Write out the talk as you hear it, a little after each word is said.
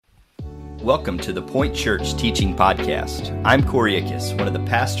Welcome to the Point Church Teaching Podcast. I'm Corey Ickes, one of the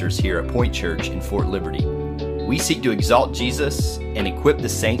pastors here at Point Church in Fort Liberty. We seek to exalt Jesus and equip the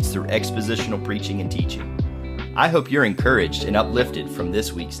saints through expositional preaching and teaching. I hope you're encouraged and uplifted from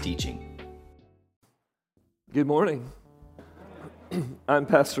this week's teaching. Good morning. I'm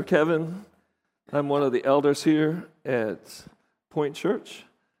Pastor Kevin. I'm one of the elders here at Point Church,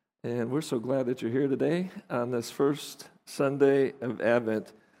 and we're so glad that you're here today on this first Sunday of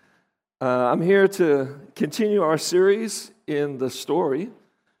Advent. I'm here to continue our series in the story.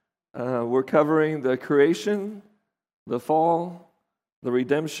 We're covering the creation, the fall, the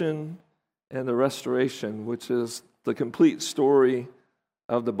redemption, and the restoration, which is the complete story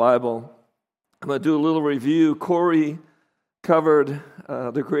of the Bible. I'm going to do a little review. Corey covered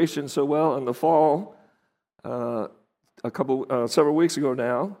the creation so well in the fall several weeks ago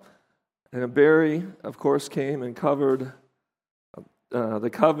now. And Barry, of course, came and covered the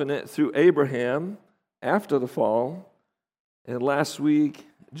covenant through Abraham after the fall. And last week,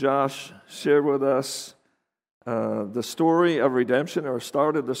 Josh shared with us the story of redemption, or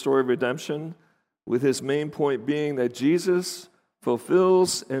started the story of redemption, with his main point being that Jesus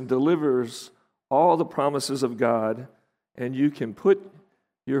fulfills and delivers all the promises of God, and you can put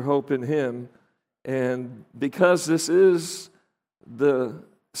your hope in Him. And because this is the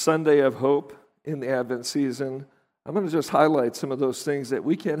Sunday of hope in the Advent season, I'm going to just highlight some of those things that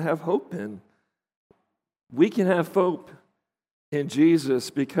we can have hope in. We can have hope in Jesus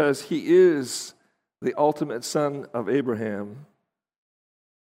because He is the ultimate son of Abraham.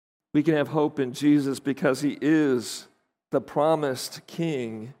 We can have hope in Jesus because He is the promised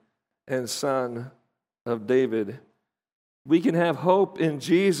king and son of David. We can have hope in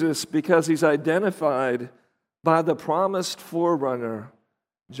Jesus because He's identified by the promised forerunner,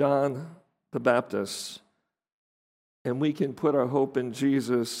 John the Baptist. And we can put our hope in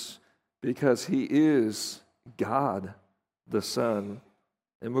Jesus because He is God the Son.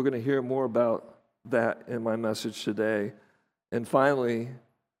 And we're going to hear more about that in my message today. And finally,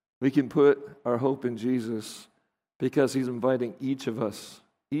 we can put our hope in Jesus because He's inviting each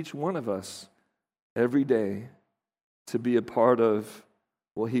one of us, every day to be a part of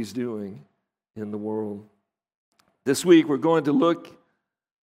what He's doing in the world. This week, we're going to look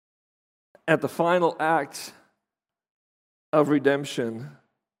at the final act of redemption,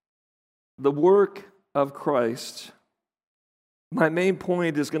 the work of Christ. My main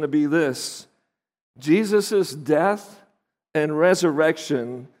point is going to be this: Jesus' death and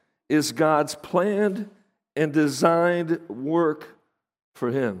resurrection is God's planned and designed work for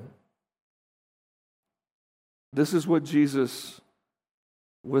Him. This is what Jesus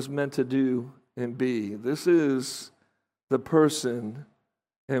was meant to do and be. This is the person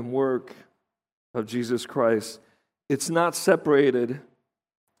and work of Jesus Christ. It's not separated.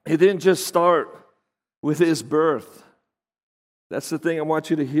 It didn't just start with His birth. That's the thing I want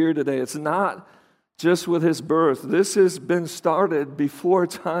you to hear today. It's not just with His birth. This has been started before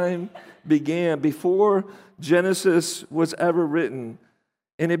time began, before Genesis was ever written.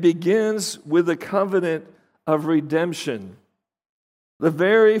 And it begins with the covenant of redemption. The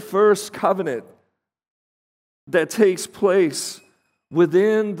very first covenant that takes place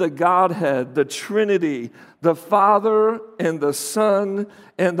within the Godhead, the Trinity, the Father and the Son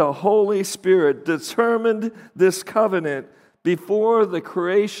and the Holy Spirit determined this covenant before the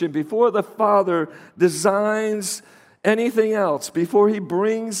creation, before the Father designs anything else, before He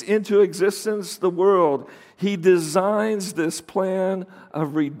brings into existence the world. He designs this plan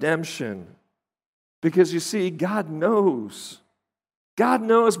of redemption. Because you see, God knows. God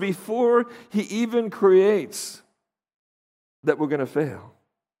knows before He even creates that we're going to fail.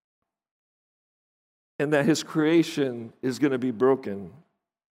 And that His creation is going to be broken.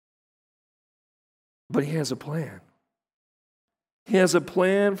 But He has a plan. He has a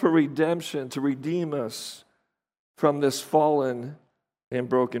plan for redemption, to redeem us from this fallen and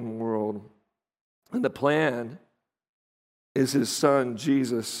broken world. And the plan is His Son,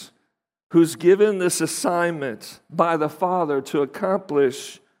 Jesus, who's given this assignment by the Father to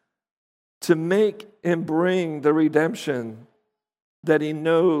accomplish, to make and bring the redemption that He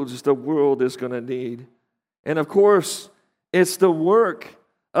knows the world is going to need. And of course, it's the work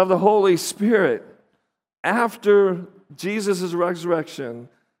of the Holy Spirit after Jesus' resurrection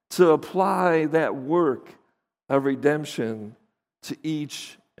to apply that work of redemption to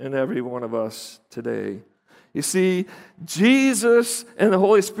each and every one of us today. You see, Jesus and the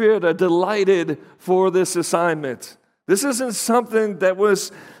Holy Spirit are delighted for this assignment. This isn't something that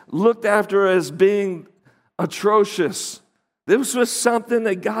was looked after as being atrocious. This was something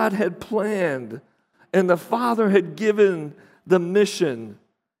that God had planned, and the Father had given the mission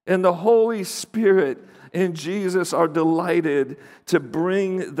And the Holy Spirit and Jesus are delighted to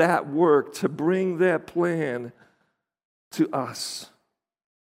bring that work, to bring that plan to us.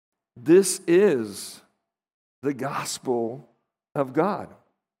 This is the gospel of God.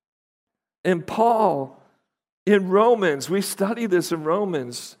 And Paul, in Romans, we studied this in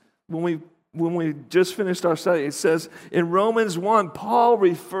Romans when we just finished our study. It says in Romans 1, Paul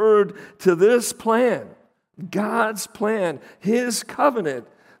referred to this plan, God's plan, his covenant,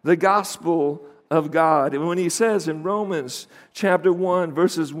 the gospel of God. And when he says in Romans chapter 1,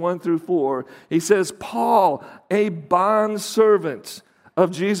 verses 1 through 4, he says, Paul, a bondservant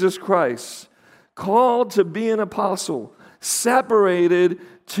of Jesus Christ, called to be an apostle, separated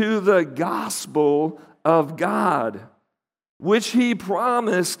to the gospel of God, which he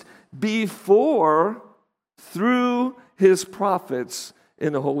promised before through his prophets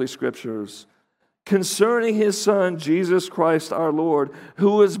in the Holy Scriptures, concerning his Son, Jesus Christ our Lord,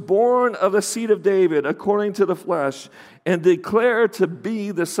 who was born of the seed of David according to the flesh, and declared to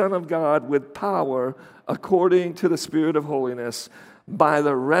be the Son of God with power according to the Spirit of holiness, by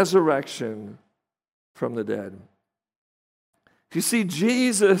the resurrection from the dead. You see,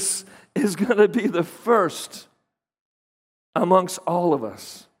 Jesus is going to be the first amongst all of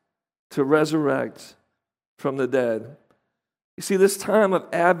us to resurrect from the dead. You see, this time of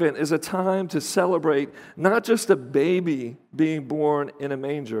Advent is a time to celebrate not just a baby being born in a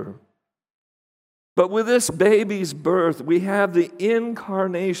manger, but with this baby's birth, we have the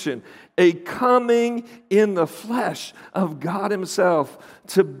incarnation, a coming in the flesh of God himself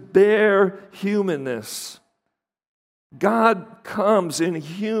to bear humanness. God comes in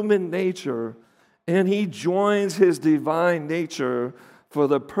human nature, and he joins his divine nature for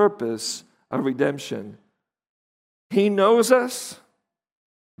the purpose of redemption. He knows us,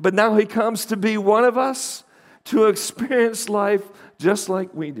 but now he comes to be one of us, to experience life just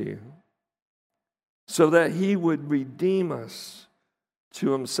like we do, so that he would redeem us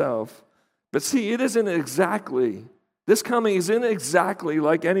to himself. But see, this coming isn't exactly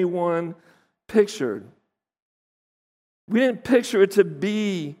like anyone pictured. We didn't picture it to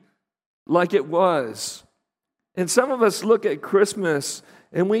be like it was. And some of us look at Christmas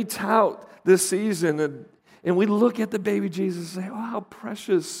and we tout this season and we look at the baby Jesus and say, oh, how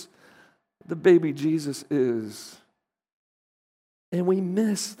precious the baby Jesus is. And we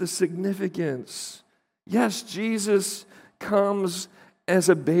miss the significance. Yes, Jesus comes as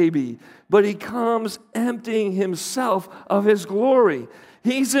a baby, but he comes emptying himself of his glory.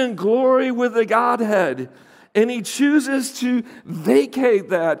 He's in glory with the Godhead, and he chooses to vacate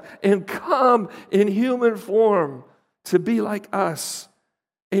that and come in human form to be like us.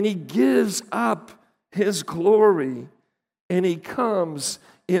 And he gives up his glory, and he comes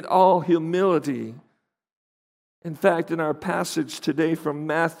in all humility. In fact, in our passage today from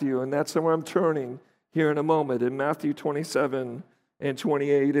Matthew, and that's where I'm turning here in a moment, in Matthew 27 and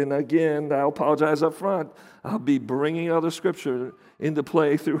 28. And again, I'll apologize up front. I'll be bringing other scripture into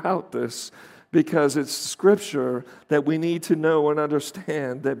play throughout this, because it's scripture that we need to know and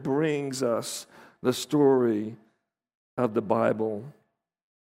understand that brings us the story of the Bible.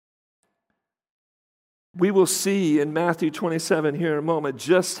 We will see in Matthew 27 here in a moment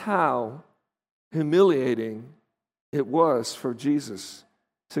just how humiliating it was for Jesus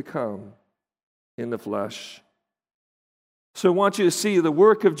to come in the flesh. So I want you to see the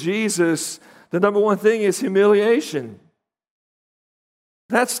work of Jesus. The number one thing is humiliation.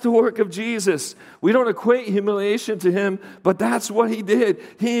 That's the work of Jesus. We don't equate humiliation to him, but that's what he did.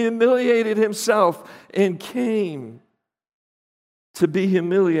 He humiliated himself and came to be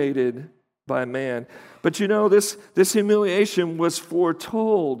humiliated by man. But you know, this humiliation was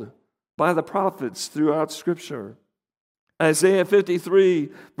foretold by the prophets throughout Scripture. Isaiah 53,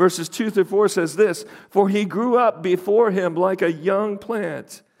 verses 2 through 4 says this, "For he grew up before him like a young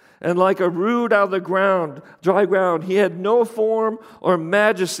plant, and like a root out of the ground, dry ground. He had no form or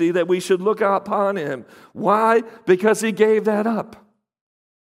majesty that we should look upon him." Why? Because he gave that up.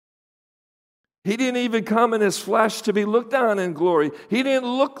 He didn't even come in his flesh to be looked on in glory. He didn't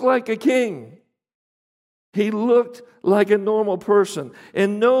look like a king. He looked like a normal person,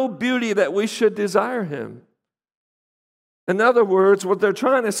 and no beauty that we should desire him. In other words, what they're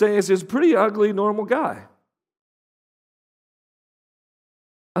trying to say is he's a pretty ugly, normal guy.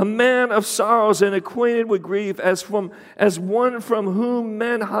 A man of sorrows and acquainted with grief, as one from whom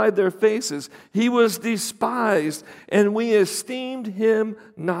men hide their faces. He was despised, and we esteemed him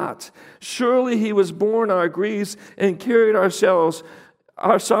not. Surely he was borne our griefs and carried our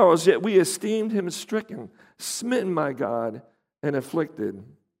sorrows, yet we esteemed him stricken, smitten by God, and afflicted.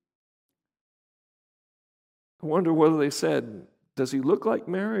 I wonder whether they said, Does he look like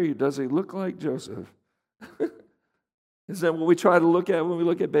Mary? Does he look like Joseph? Is that what we try to look at when we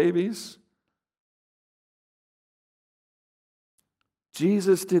look at babies?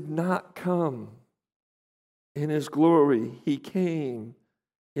 Jesus did not come in his glory. He came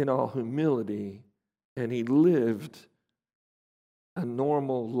in all humility, and he lived a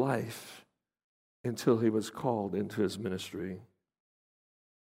normal life until he was called into his ministry.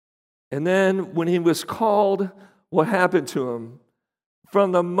 And then when he was called, what happened to him?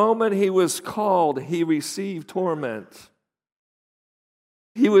 From the moment he was called, he received torment.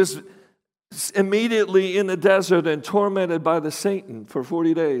 He was immediately in the desert and tormented by the Satan for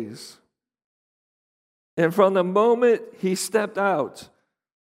 40 days. And from the moment he stepped out,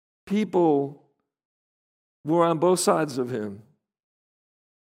 people were on both sides of him.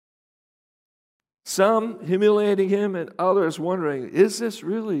 Some humiliating him and others wondering, is this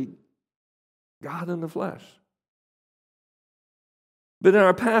really God in the flesh? But in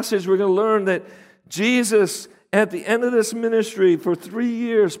our passage, we're going to learn that Jesus, at the end of this ministry, for 3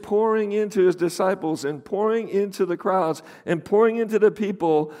 years, pouring into his disciples and pouring into the crowds and pouring into the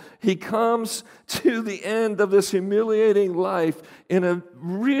people, he comes to the end of this humiliating life in a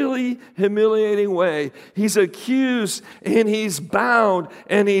really humiliating way. He's accused and he's bound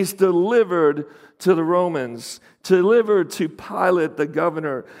and he's delivered to the Romans, delivered to Pilate, the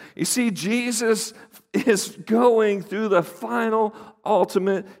governor. You see, Jesus is going through the final,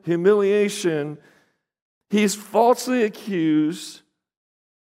 ultimate humiliation. He's falsely accused.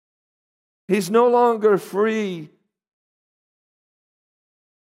 He's no longer free.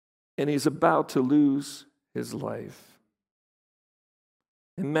 And he's about to lose his life.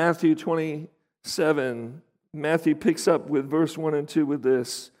 In Matthew 27, Matthew picks up with verse 1 and 2 with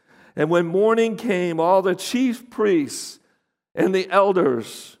this. And when morning came, all the chief priests and the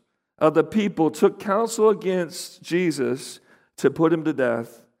elders of the people took counsel against Jesus to put him to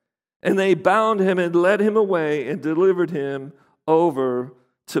death. And they bound him and led him away and delivered him over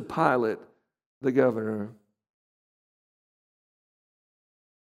to Pilate, the governor.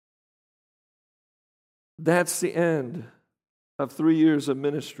 That's the end of 3 years of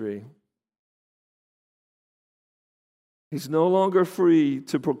ministry. He's no longer free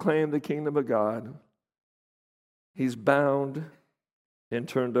to proclaim the kingdom of God. He's bound and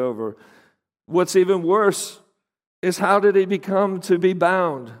turned over. What's even worse is how did he become to be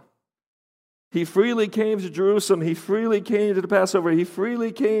bound? He freely came to Jerusalem. He freely came to the Passover. He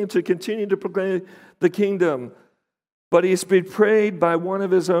freely came to continue to proclaim the kingdom. But he's betrayed by one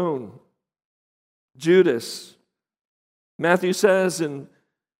of his own, Judas. Matthew says in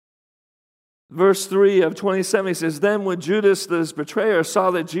verse 3 of 27, he says, then when Judas, this betrayer,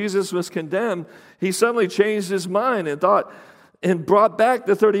 saw that Jesus was condemned, he suddenly changed his mind and brought back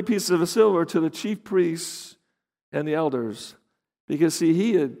the 30 pieces of silver to the chief priests and the elders. Because, see,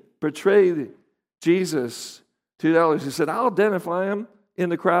 he had betrayed Jesus to the elders. He said, I'll identify him in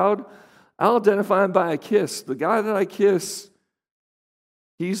the crowd. I'll identify him by a kiss. The guy that I kiss,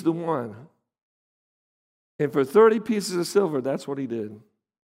 he's the one. And for 30 pieces of silver, that's what he did.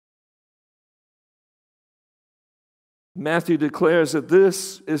 Matthew declares that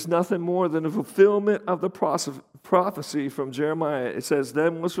this is nothing more than a fulfillment of the prophecy from Jeremiah. It says,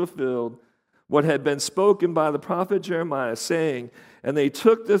 then was fulfilled what had been spoken by the prophet Jeremiah, saying, and they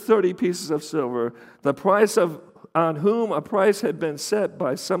took the 30 pieces of silver, the price on whom a price had been set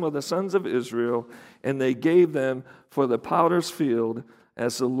by some of the sons of Israel, and they gave them for the potter's field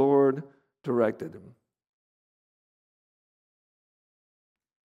as the Lord directed him.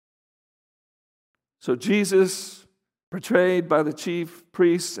 So Jesus, betrayed by the chief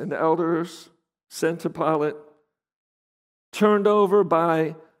priests and the elders, sent to Pilate, turned over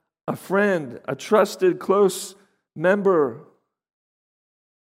by a friend, a trusted, close member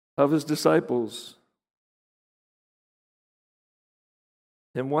of his disciples.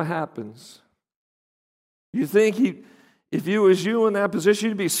 And what happens? You think if you was you in that position,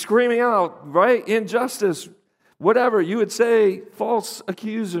 you'd be screaming out, right? Injustice, whatever. You would say, false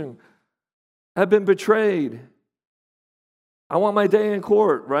accusing, I've been betrayed. I want my day in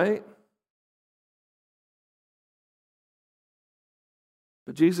court, right?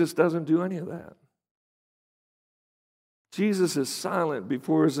 But Jesus doesn't do any of that. Jesus is silent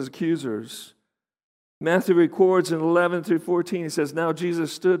before his accusers. Matthew records in 11 through 14, he says, now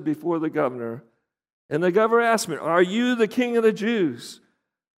Jesus stood before the governor, and the governor asked him, are you the king of the Jews?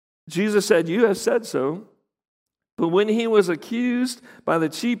 Jesus said, you have said so. But when he was accused by the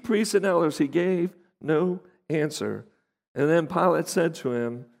chief priests and elders, he gave no answer. And then Pilate said to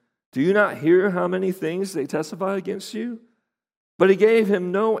him, do you not hear how many things they testify against you? But he gave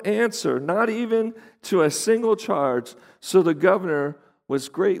him no answer, not even to a single charge. So the governor was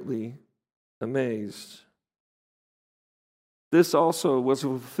greatly amazed. This also was a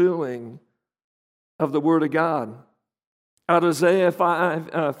fulfilling of the word of God. Out of Isaiah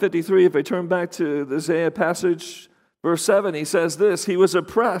 53, if I turn back to the Isaiah passage, verse 7, he says this, he was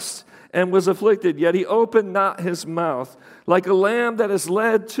oppressed and was afflicted, yet he opened not his mouth. Like a lamb that is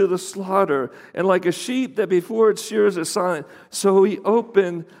led to the slaughter, and like a sheep that before its shears is silent, so he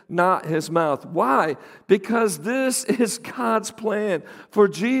opened not his mouth. Why? Because this is God's plan, for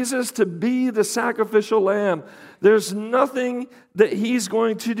Jesus to be the sacrificial lamb. There's nothing that he's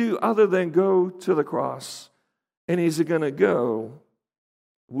going to do other than go to the cross. And he's going to go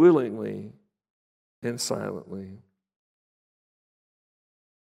willingly and silently.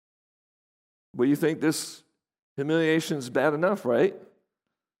 But you think this humiliation is bad enough, right?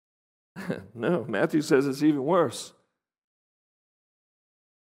 No, Matthew says it's even worse.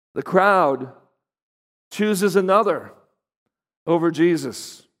 The crowd chooses another over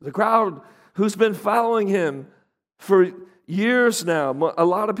Jesus. The crowd who's been following him for years now. A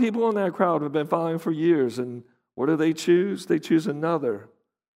lot of people in that crowd have been following for years. And what do they choose? They choose another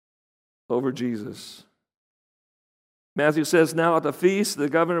over Jesus. Matthew says, now at the feast, the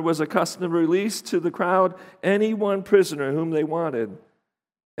governor was accustomed to release to the crowd any one prisoner whom they wanted.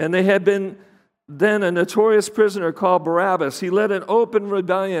 And they had been then a notorious prisoner called Barabbas. He led an open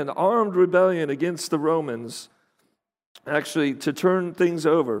rebellion, armed rebellion against the Romans, actually to turn things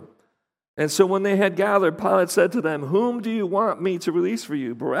over. And so when they had gathered, Pilate said to them, whom do you want me to release for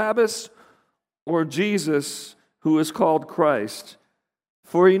you, Barabbas or Jesus, who is called Christ?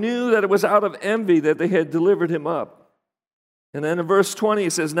 For he knew that it was out of envy that they had delivered him up. And then in verse 20,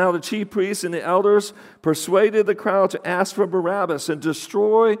 it says, now the chief priests and the elders persuaded the crowd to ask for Barabbas and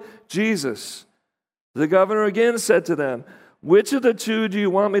destroy Jesus. The governor again said to them, which of the two do you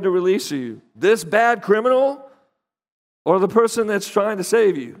want me to release you? This bad criminal or the person that's trying to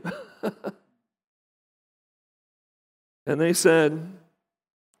save you? And they said,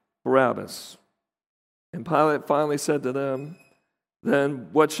 Barabbas. And Pilate finally said to them, then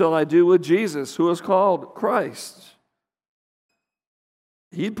what shall I do with Jesus, who is called Christ?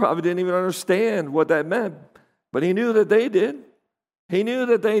 He probably didn't even understand what that meant, but he knew that they did. He knew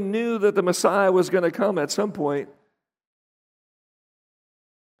that they knew that the Messiah was going to come at some point.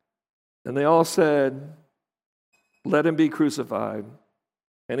 And they all said, let him be crucified.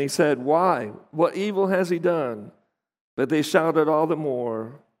 And he said, why? What evil has he done? But they shouted all the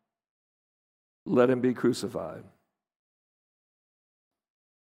more, let him be crucified.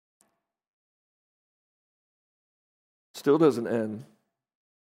 Still doesn't end.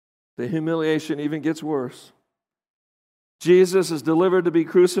 The humiliation even gets worse. Jesus is delivered to be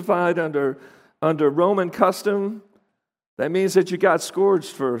crucified under Roman custom. That means that you got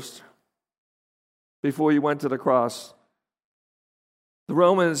scourged first before you went to the cross. The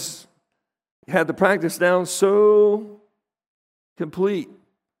Romans had the practice down so complete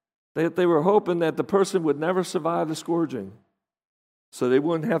that they were hoping that the person would never survive the scourging, so they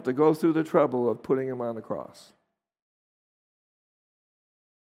wouldn't have to go through the trouble of putting him on the cross.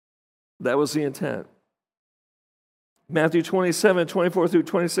 That was the intent. Matthew 27, 24 through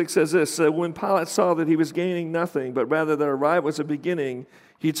 26 says this, when Pilate saw that he was gaining nothing, but rather that a riot was a beginning,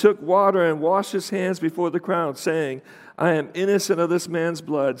 he took water and washed his hands before the crowd, saying, I am innocent of this man's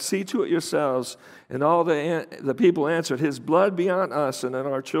blood. See to it yourselves. And all the people answered, his blood be on us and on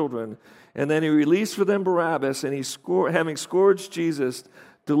our children. And then he released for them Barabbas, and having scourged Jesus,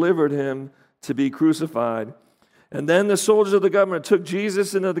 delivered him to be crucified. And then the soldiers of the governor took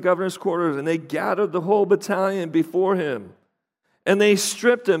Jesus into the governor's quarters, and they gathered the whole battalion before him. And they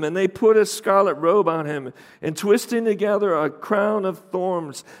stripped him, and they put a scarlet robe on him, and twisting together a crown of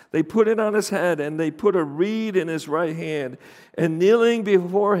thorns, they put it on his head, and they put a reed in his right hand. And kneeling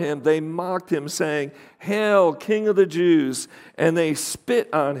before him, they mocked him, saying, Hail, King of the Jews! And they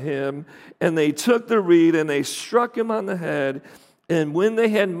spit on him, and they took the reed, and they struck him on the head. And when they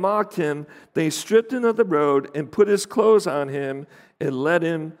had mocked him, they stripped him of the robe and put his clothes on him and led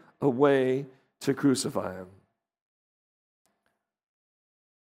him away to crucify him.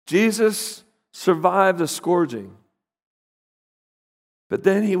 Jesus survived the scourging, but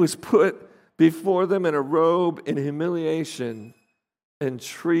then he was put before them in a robe in humiliation and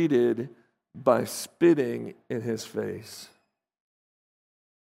treated by spitting in his face.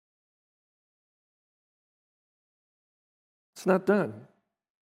 It's not done.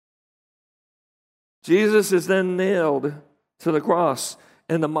 Jesus is then nailed to the cross,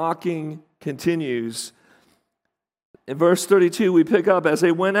 and the mocking continues. In verse 32, we pick up, as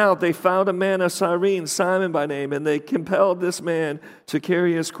they went out, they found a man of Cyrene, Simon by name, and they compelled this man to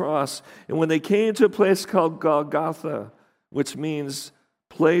carry his cross. And when they came to a place called Golgotha, which means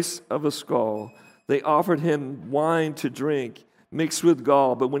place of a skull, they offered him wine to drink, mixed with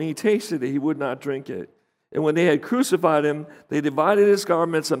gall. But when he tasted it, he would not drink it. And when they had crucified him, they divided his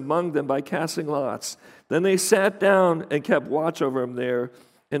garments among them by casting lots. Then they sat down and kept watch over him there.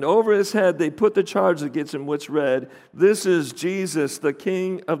 And over his head they put the charge against him, which read, "This is Jesus, the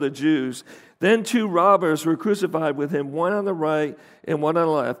King of the Jews." Then 2 robbers were crucified with him, one on the right and one on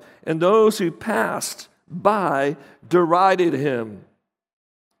the left. And those who passed by derided him,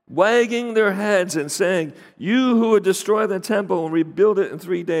 wagging their heads and saying, "You who would destroy the temple and rebuild it in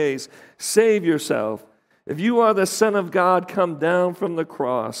 3 days, save yourself. If you are the Son of God, come down from the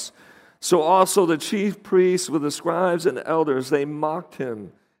cross." So also the chief priests with the scribes and elders, they mocked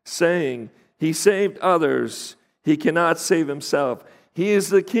him, saying, "He saved others, he cannot save himself. He is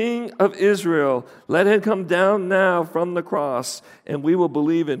the King of Israel. Let him come down now from the cross, and we will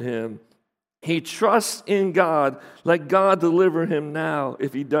believe in him. He trusts in God. Let God deliver him now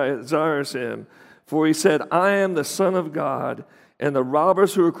if he desires him. For he said, 'I am the Son of God.'" And the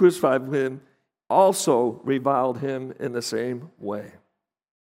robbers who were crucified with him also reviled him in the same way.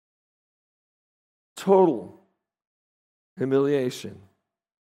 Total humiliation.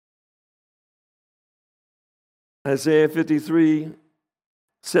 Isaiah 53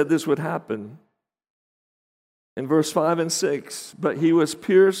 said this would happen. In verse 5 and 6, "But he was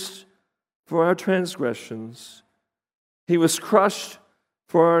pierced for our transgressions. He was crushed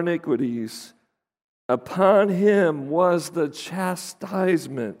for our iniquities. Upon him was the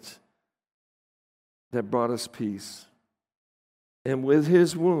chastisement that brought us peace. And with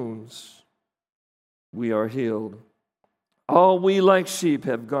his wounds we are healed. All we like sheep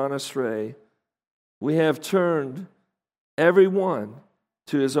have gone astray. We have turned every one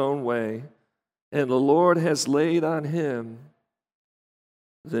to his own way, and the Lord has laid on him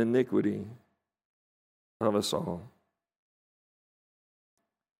the iniquity of us all."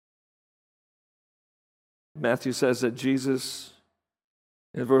 Matthew says that Jesus,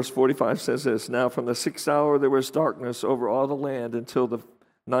 in verse 45, says this, "Now from the 6th hour there was darkness over all the land until the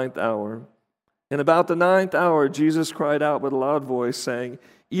 9th hour. And about the 9th hour Jesus cried out with a loud voice, saying,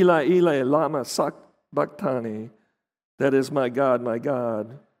 'Eli, Eli, lama sabachthani,' that is, my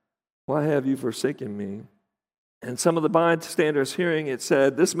God, why have you forsaken me?" And some of the bystanders hearing it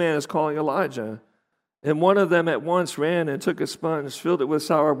said, "This man is calling Elijah." And one of them at once ran and took a sponge, filled it with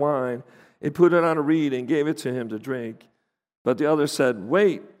sour wine, and put it on a reed and gave it to him to drink. But the other said,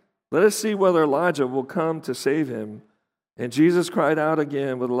 "Wait, let us see whether Elijah will come to save him." And Jesus cried out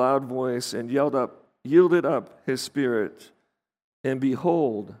again with a loud voice and yielded up his spirit. And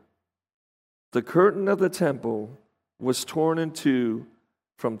behold, the curtain of the temple was torn in two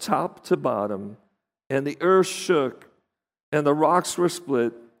from top to bottom, and the earth shook, and the rocks were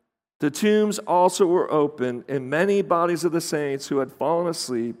split. The tombs also were opened, and many bodies of the saints who had fallen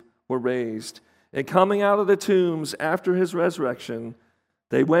asleep were raised. And coming out of the tombs after his resurrection,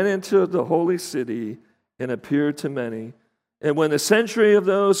 they went into the holy city and appeared to many. And when the century of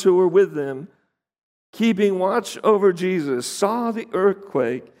those who were with them, keeping watch over Jesus, saw the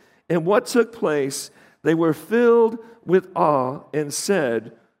earthquake and what took place, they were filled with awe and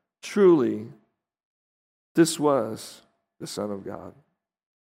said, "Truly, this was the Son of God."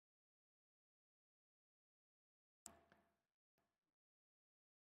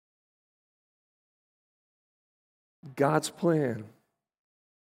 God's plan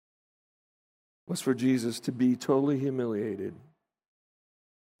was for Jesus to be totally humiliated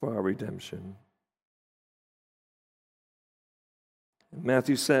for our redemption.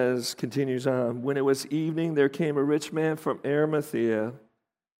 Matthew says, continues on, "When it was evening, there came a rich man from Arimathea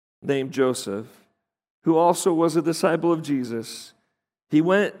named Joseph, who also was a disciple of Jesus. He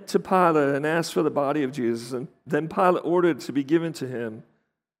went to Pilate and asked for the body of Jesus, and then Pilate ordered it to be given to him.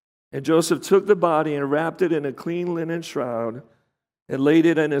 And Joseph took the body and wrapped it in a clean linen shroud and laid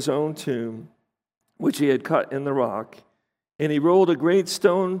it in his own tomb, which he had cut in the rock. And he rolled a great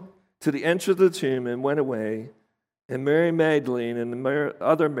stone to the entrance of the tomb and went away. And Mary Magdalene and the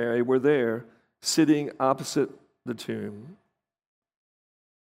other Mary were there, sitting opposite the tomb."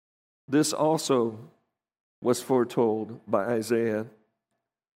 This also was foretold by Isaiah.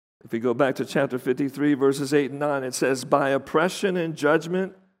 If we go back to chapter 53, verses 8 and 9, it says, "By oppression and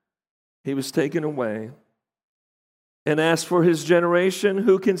judgment he was taken away. And as for his generation,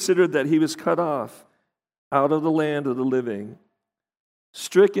 who considered that he was cut off out of the land of the living,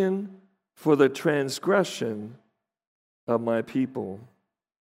 stricken for the transgression of my people.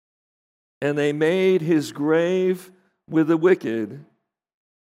 And they made his grave with the wicked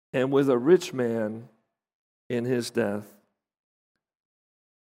and with a rich man in his death.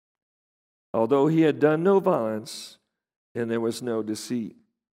 Although he had done no violence, and there was no deceit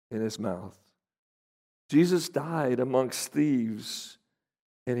in his mouth. Jesus died amongst thieves,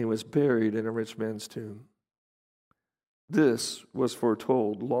 and he was buried in a rich man's tomb. This was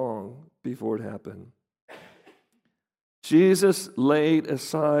foretold long before it happened. Jesus laid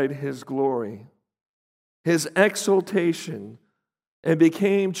aside his glory, his exaltation, and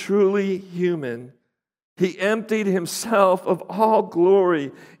became truly human. He emptied himself of all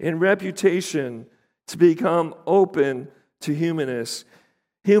glory and reputation to become open to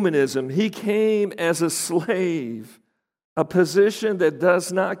humanism. He came as a slave, a position that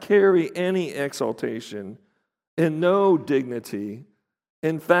does not carry any exaltation and no dignity.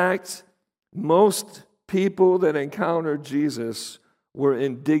 In fact, most people that encountered Jesus were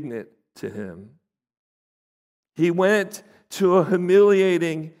indignant to him. He went to a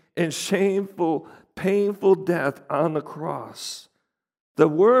humiliating and shameful, painful death on the cross, the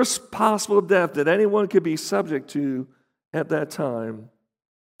worst possible death that anyone could be subject to at that time.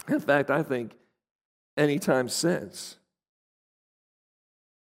 In fact, I think any time since.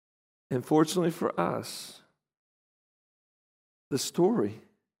 And fortunately for us, the story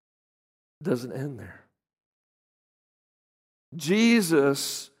doesn't end there.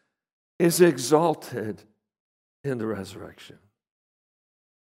 Jesus is exalted in the resurrection.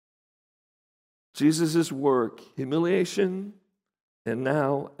 Jesus' work, humiliation, and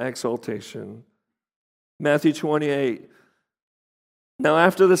now exaltation. Matthew 28. Now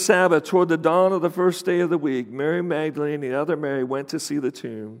after the Sabbath, toward the dawn of the first day of the week, Mary Magdalene and the other Mary went to see the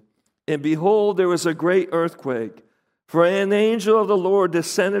tomb. And behold, there was a great earthquake. For an angel of the Lord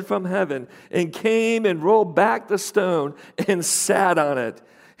descended from heaven and came and rolled back the stone and sat on it.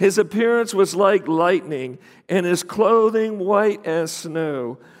 His appearance was like lightning, and his clothing white as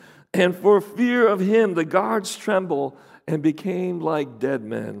snow. And for fear of him, the guards trembled and became like dead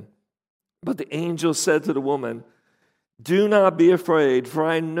men. But the angel said to the woman, "Do not be afraid, for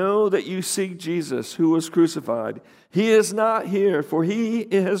I know that you seek Jesus who was crucified. He is not here, for he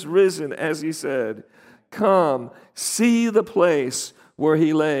has risen, as he said. Come, see the place where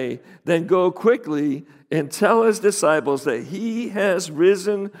he lay. Then go quickly and tell his disciples that he has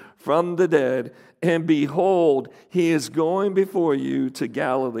risen from the dead. And behold, he is going before you to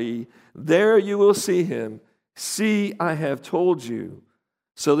Galilee. There you will see him. See, I have told you."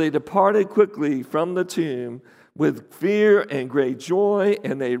 So they departed quickly from the tomb with fear and great joy,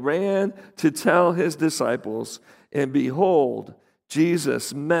 and they ran to tell his disciples. And behold,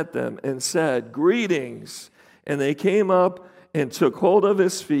 Jesus met them and said, "Greetings." And they came up and took hold of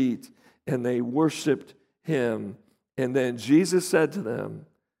his feet, and they worshiped him. And then Jesus said to them,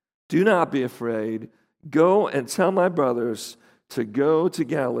 "Do not be afraid. Go and tell my brothers to go to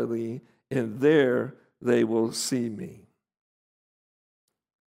Galilee, and there they will see me."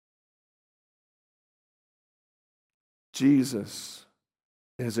 Jesus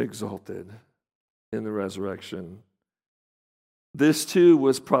is exalted in the resurrection. This too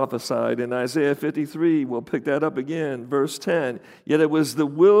was prophesied in Isaiah 53. We'll pick that up again. Verse 10. Yet it was the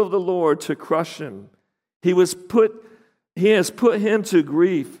will of the Lord to crush him. He has put him to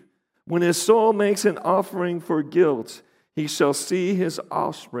grief. When his soul makes an offering for guilt, he shall see his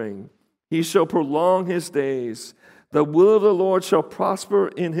offspring. He shall prolong his days. The will of the Lord shall prosper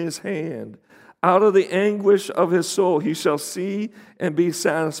in his hand. Out of the anguish of his soul he shall see and be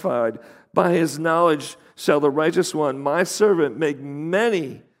satisfied. By his knowledge shall the righteous one, my servant, make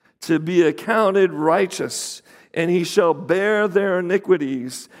many to be accounted righteous, and he shall bear their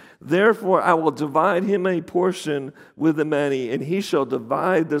iniquities. Therefore I will divide him a portion with the many, and he shall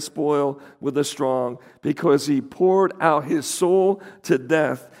divide the spoil with the strong, because he poured out his soul to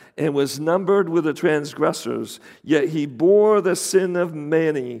death and was numbered with the transgressors. Yet he bore the sin of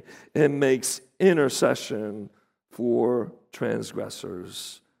many and makes intercession for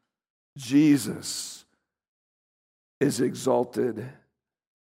transgressors. Jesus is exalted,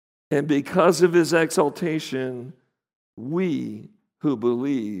 and because of his exaltation, we who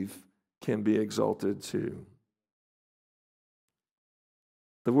believe can be exalted too.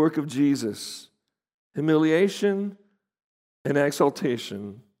 The work of Jesus, humiliation and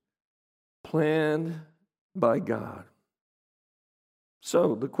exaltation, planned by God.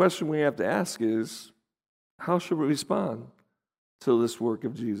 So the question we have to ask is, how should we respond to this work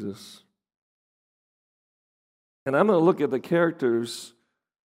of Jesus? And I'm going to look at the characters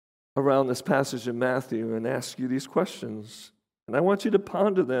around this passage in Matthew and ask you these questions. And I want you to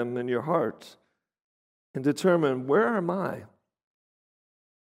ponder them in your heart and determine, where am I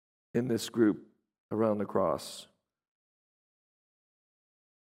in this group around the cross?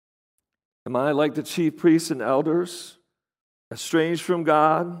 Am I like the chief priests and elders, estranged from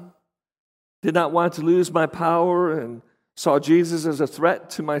God, did not want to lose my power, and saw Jesus as a threat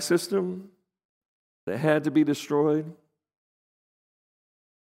to my system that had to be destroyed?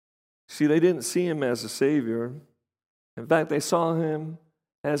 See, they didn't see him as a savior. In fact, they saw him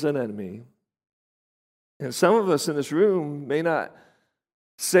as an enemy. And some of us in this room may not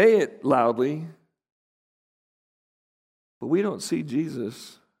say it loudly, but we don't see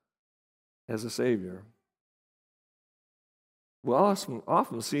Jesus as a savior. We'll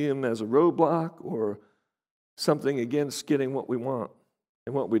often see him as a roadblock or something against getting what we want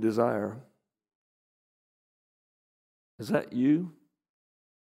and what we desire. Is that you?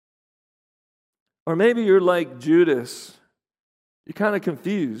 Or maybe you're like Judas. You're kind of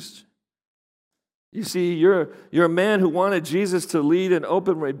confused. You see, you're a man who wanted Jesus to lead an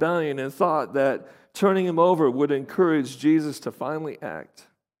open rebellion and thought that turning him over would encourage Jesus to finally act.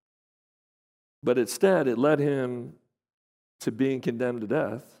 But instead, it led him to being condemned to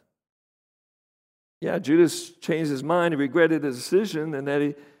death. Yeah, Judas changed his mind. He regretted his decision. And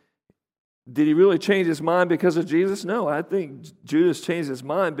did he really change his mind because of Jesus? No, I think Judas changed his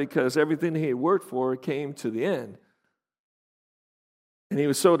mind because everything he had worked for came to the end. And he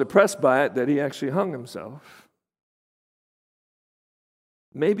was so depressed by it that he actually hung himself.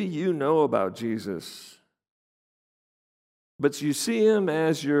 Maybe you know about Jesus, but you see him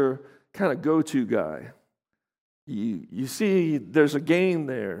as your kind of go-to guy. You see there's a gain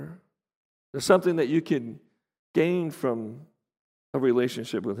there. There's something that you can gain from a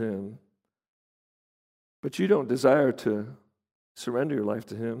relationship with him. But you don't desire to surrender your life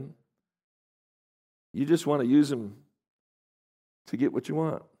to him. You just want to use him to get what you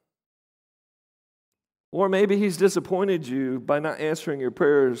want. Or maybe he's disappointed you by not answering your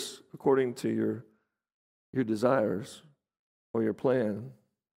prayers according to your desires or your plan.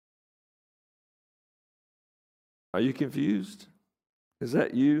 Are you confused? Is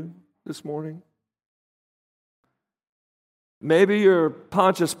that you this morning? Maybe you're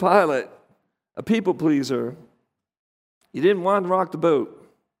Pontius Pilate, a people pleaser. You didn't want to rock the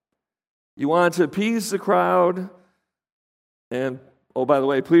boat. You wanted to appease the crowd and, oh, by the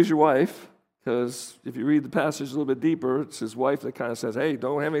way, please your wife, because if you read the passage a little bit deeper, it's his wife that kind of says, hey,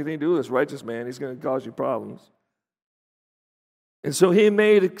 don't have anything to do with this righteous man. He's going to cause you problems. And so he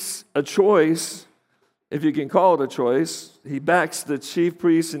made a choice, if you can call it a choice. He backs the chief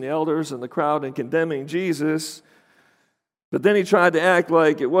priests and the elders and the crowd in condemning Jesus. But then he tried to act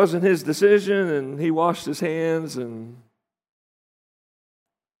like it wasn't his decision, and he washed his hands. And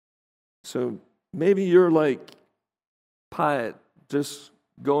so maybe you're like Pilate, just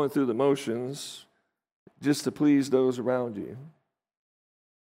going through the motions just to please those around you.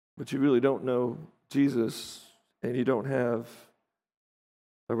 But you really don't know Jesus, and you don't have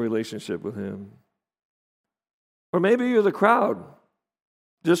a relationship with him. Or maybe you're the crowd,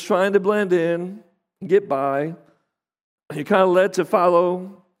 just trying to blend in, get by. You're kind of led to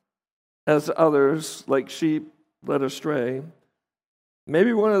follow as others, like sheep led astray.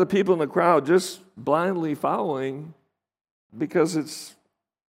 Maybe one of the people in the crowd just blindly following because it's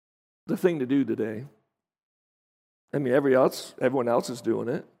the thing to do today. I mean, everyone else is doing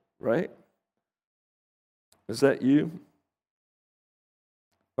it, right? Is that you?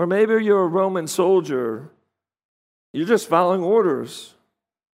 Or maybe you're a Roman soldier. You're just following orders.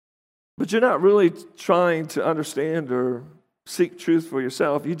 But you're not really trying to understand or seek truth for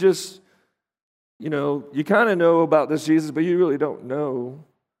yourself. You just, you kind of know about this Jesus, but you really don't know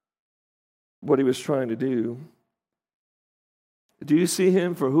what he was trying to do. Do you see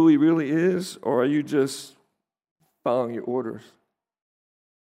him for who he really is, or are you just following your orders?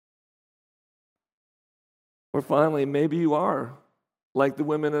 Or finally, maybe you are like the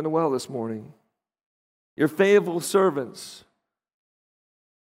women in the well this morning. You're faithful servants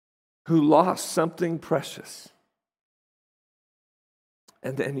who lost something precious,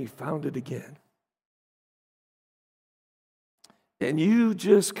 and then you found it again. And you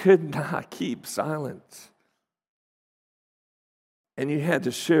just could not keep silent. And you had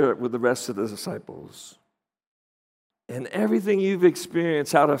to share it with the rest of the disciples. And everything you've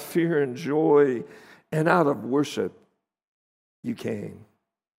experienced out of fear and joy and out of worship, you came.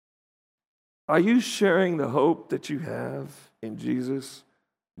 Are you sharing the hope that you have in Jesus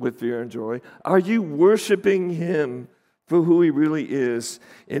with fear and joy? Are you worshiping him for who he really is?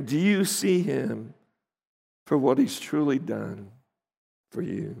 And do you see him for what he's truly done for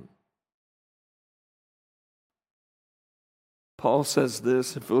you? Paul says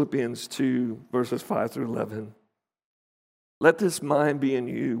this in Philippians 2, verses 5 through 11. Let this mind be in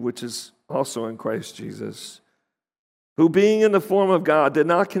you, which is also in Christ Jesus, who being in the form of God did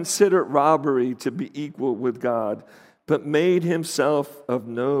not consider it robbery to be equal with God, but made himself of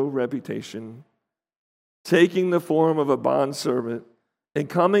no reputation, taking the form of a bondservant, and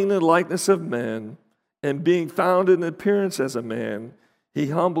coming in the likeness of men, and being found in appearance as a man, he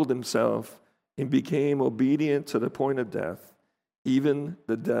humbled himself and became obedient to the point of death, even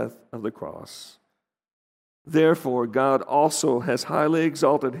the death of the cross. Therefore, God also has highly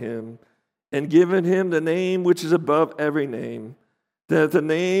exalted him and given him the name which is above every name, that at the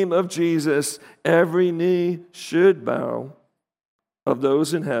name of Jesus every knee should bow, of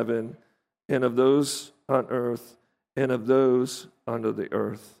those in heaven and of those on earth and of those under the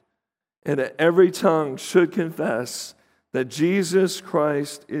earth, and that every tongue should confess that Jesus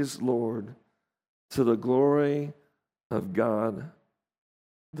Christ is Lord, to the glory of God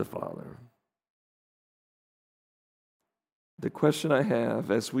the Father. The question I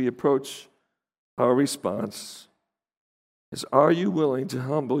have as we approach our response is, are you willing to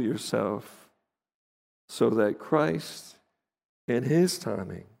humble yourself so that Christ, in his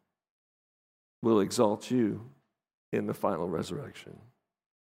timing, will exalt you in the final resurrection?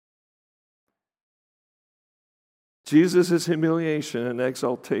 Jesus' humiliation and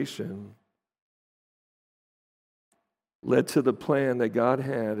exaltation led to the plan that God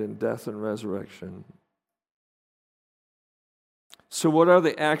had in death and resurrection. So what are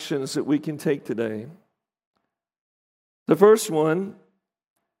the actions that we can take today? The first one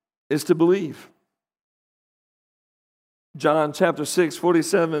is to believe. John chapter 6,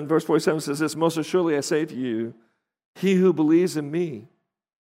 47, verse 47 says this, most assuredly I say to you, he who believes in me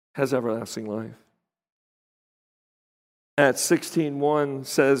has everlasting life. Acts 16:1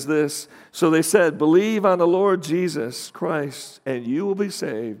 says this, so they said, believe on the Lord Jesus Christ, and you will be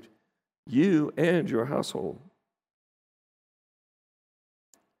saved, you and your household.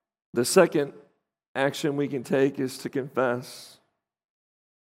 The second action we can take is to confess.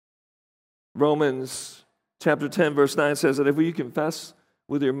 Romans chapter 10, verse 9 says that if you confess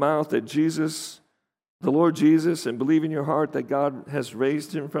with your mouth that Jesus, the Lord Jesus, and believe in your heart that God has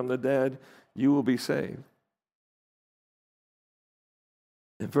raised him from the dead, you will be saved.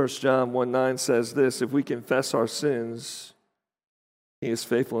 And 1 John 1:9 says this, if we confess our sins, he is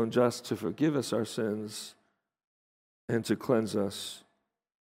faithful and just to forgive us our sins and to cleanse us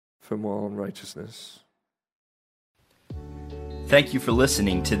from all unrighteousness. Thank you for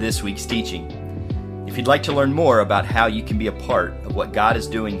listening to this week's teaching. If you'd like to learn more about how you can be a part of what God is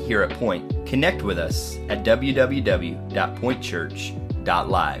doing here at Point, connect with us at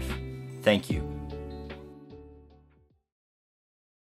www.pointchurch.live. Thank you.